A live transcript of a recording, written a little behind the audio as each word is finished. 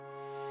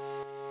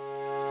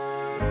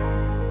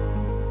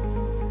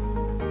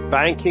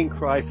banking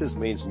crisis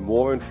means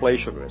more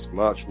inflation risk,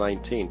 March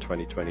 19,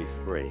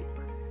 2023.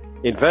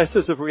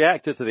 Investors have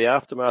reacted to the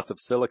aftermath of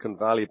Silicon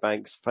Valley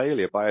Bank's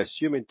failure by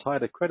assuming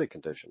tighter credit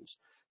conditions.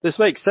 This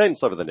makes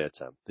sense over the near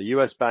term. The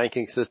U.S.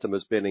 banking system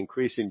has been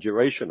increasing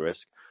duration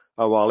risk,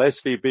 and while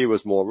SVB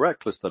was more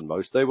reckless than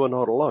most, they were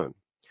not alone.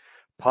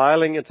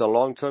 Piling into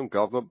long-term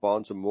government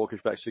bonds and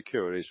mortgage-backed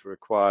securities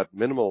required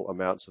minimal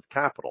amounts of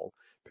capital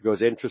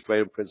because interest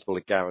rate and principal are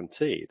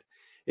guaranteed.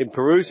 In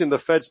perusing the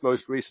Fed's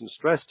most recent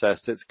stress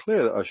test, it's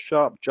clear that a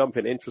sharp jump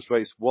in interest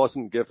rates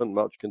wasn't given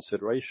much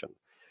consideration.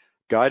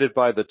 Guided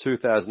by the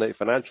 2008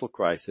 financial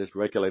crisis,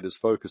 regulators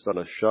focused on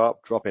a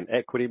sharp drop in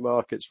equity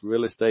markets,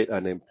 real estate,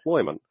 and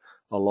employment,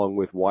 along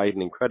with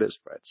widening credit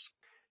spreads.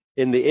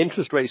 In the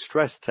interest rate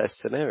stress test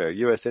scenario,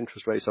 U.S.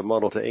 interest rates are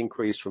modeled to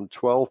increase from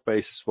 12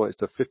 basis points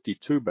to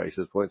 52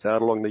 basis points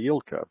out along the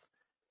yield curve.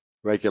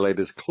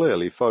 Regulators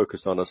clearly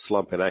focused on a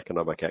slump in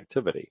economic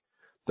activity.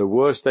 The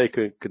worst they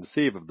could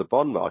conceive of the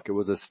bond market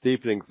was a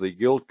steepening of the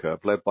yield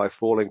curve led by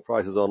falling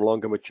prices on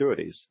longer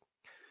maturities.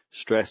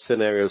 Stress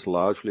scenarios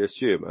largely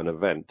assume an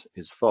event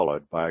is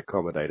followed by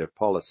accommodative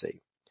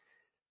policy.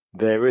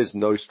 There is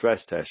no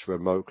stress test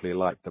remotely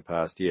like the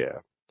past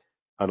year.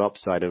 An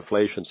upside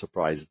inflation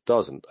surprise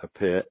doesn't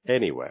appear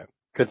anywhere.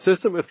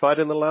 Consistent with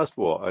fighting the last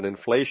war, an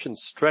inflation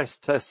stress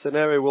test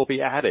scenario will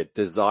be added,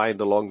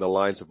 designed along the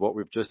lines of what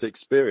we've just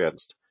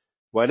experienced.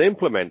 When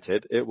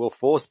implemented, it will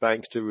force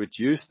banks to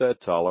reduce their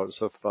tolerance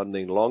for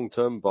funding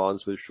long-term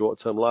bonds with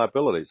short-term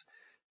liabilities.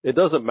 It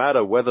doesn't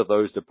matter whether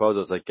those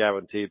deposits are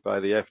guaranteed by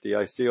the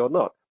FDIC or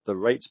not. The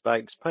rates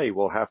banks pay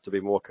will have to be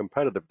more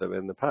competitive than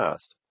in the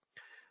past.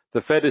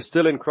 The Fed is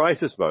still in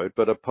crisis mode,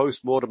 but a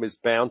post-mortem is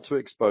bound to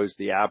expose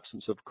the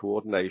absence of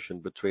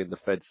coordination between the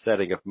Fed's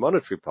setting of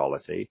monetary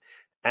policy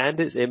and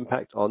its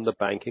impact on the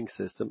banking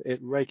system it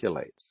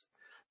regulates.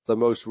 The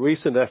most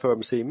recent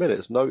FOMC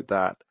minutes note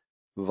that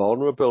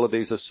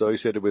vulnerabilities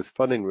associated with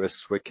funding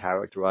risks were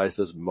characterized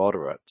as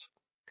moderate.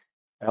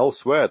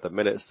 Elsewhere, the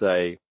minutes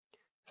say,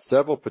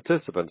 several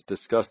participants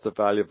discussed the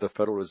value of the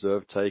Federal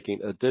Reserve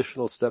taking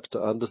additional steps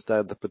to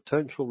understand the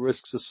potential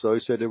risks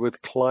associated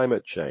with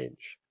climate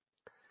change.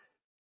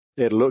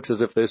 It looks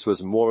as if this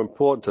was more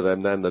important to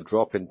them than the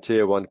drop in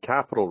Tier 1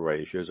 capital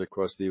ratios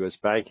across the U.S.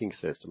 banking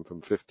system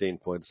from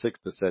 15.6%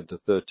 to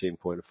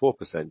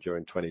 13.4%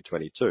 during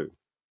 2022.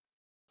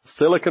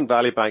 Silicon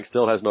Valley Bank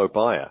still has no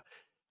buyer,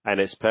 and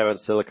its parent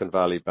Silicon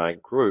Valley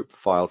Bank Group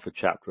filed for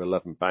Chapter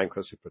 11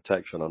 bankruptcy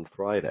protection on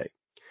Friday.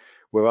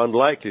 We're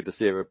unlikely to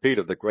see a repeat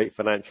of the great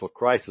financial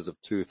crisis of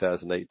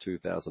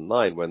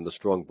 2008-2009 when the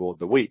strong bought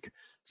the weak,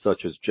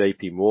 such as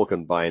J.P.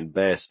 Morgan buying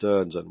Bear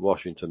Stearns and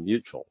Washington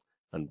Mutual,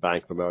 and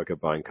Bank of America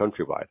buying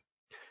Countrywide.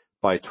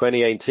 By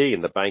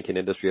 2018, the banking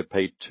industry had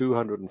paid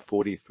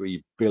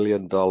 $243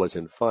 billion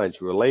in fines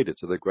related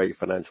to the great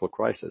financial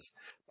crisis.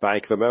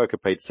 Bank of America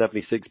paid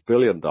 $76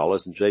 billion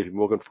and J.P.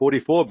 Morgan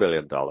 $44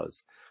 billion,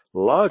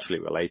 largely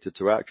related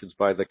to actions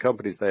by the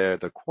companies they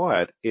had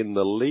acquired in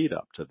the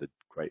lead-up to the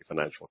great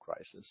financial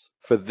crisis.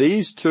 For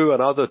these two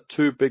and other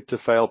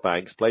too-big-to-fail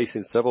banks,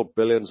 placing several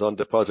billions on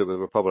deposit with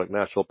Republic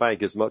National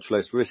Bank is much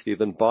less risky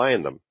than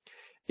buying them.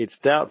 It's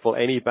doubtful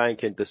any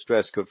bank in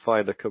distress could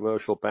find a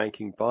commercial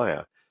banking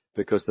buyer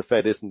because the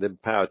Fed isn't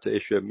empowered to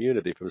issue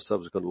immunity from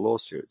subsequent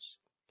lawsuits.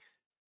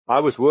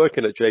 I was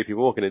working at J.P.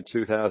 Morgan in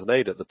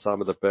 2008 at the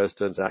time of the Bear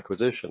Stearns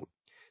acquisition.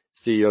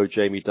 CEO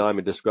Jamie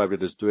Dimon described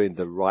it as doing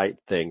the right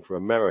thing for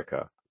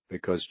America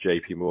because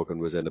J.P. Morgan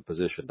was in a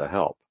position to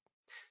help.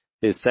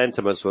 His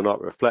sentiments were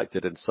not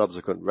reflected in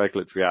subsequent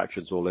regulatory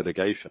actions or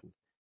litigation.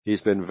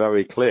 He's been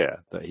very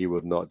clear that he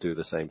would not do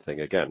the same thing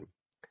again.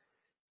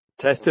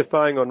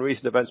 Testifying on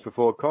recent events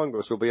before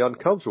Congress will be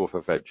uncomfortable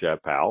for Fed Chair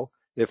Powell.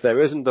 If there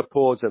isn't a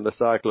pause in the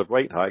cycle of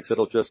rate hikes,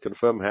 it'll just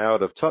confirm how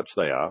out of touch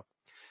they are.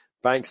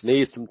 Banks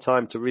need some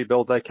time to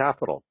rebuild their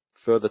capital.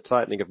 Further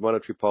tightening of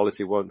monetary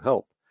policy won't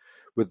help.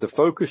 With the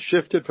focus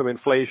shifted from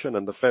inflation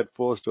and the Fed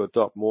forced to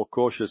adopt more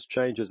cautious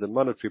changes in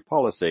monetary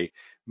policy,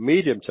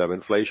 medium-term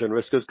inflation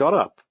risk has gone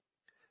up.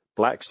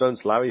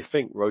 Blackstone's Larry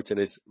Fink wrote in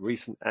his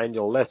recent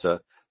annual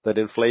letter that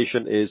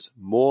inflation is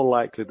more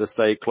likely to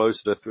stay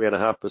closer to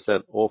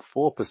 3.5% or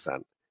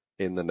 4%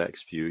 in the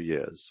next few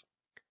years.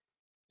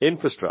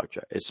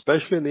 Infrastructure,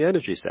 especially in the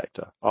energy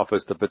sector,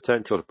 offers the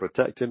potential to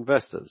protect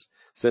investors,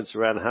 since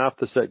around half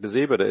the sector's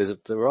EBITDA is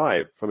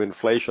derived from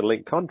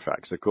inflation-linked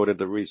contracts, according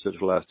to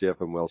research last year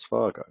from Wells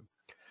Fargo.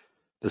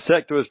 The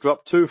sector has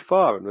dropped too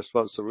far in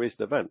response to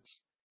recent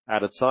events.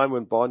 At a time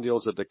when bond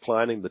yields are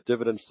declining, the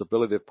dividend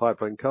stability of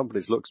pipeline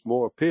companies looks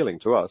more appealing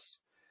to us.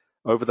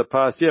 Over the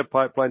past year,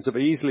 pipelines have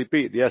easily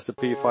beat the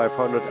S&P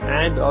 500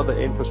 and other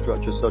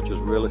infrastructure such as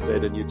real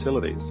estate and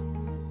utilities.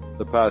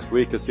 The past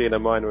week has seen a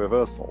minor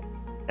reversal.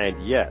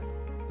 And yet,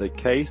 the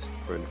case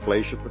for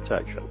inflation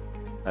protection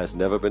has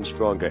never been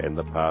stronger in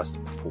the past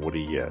 40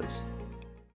 years.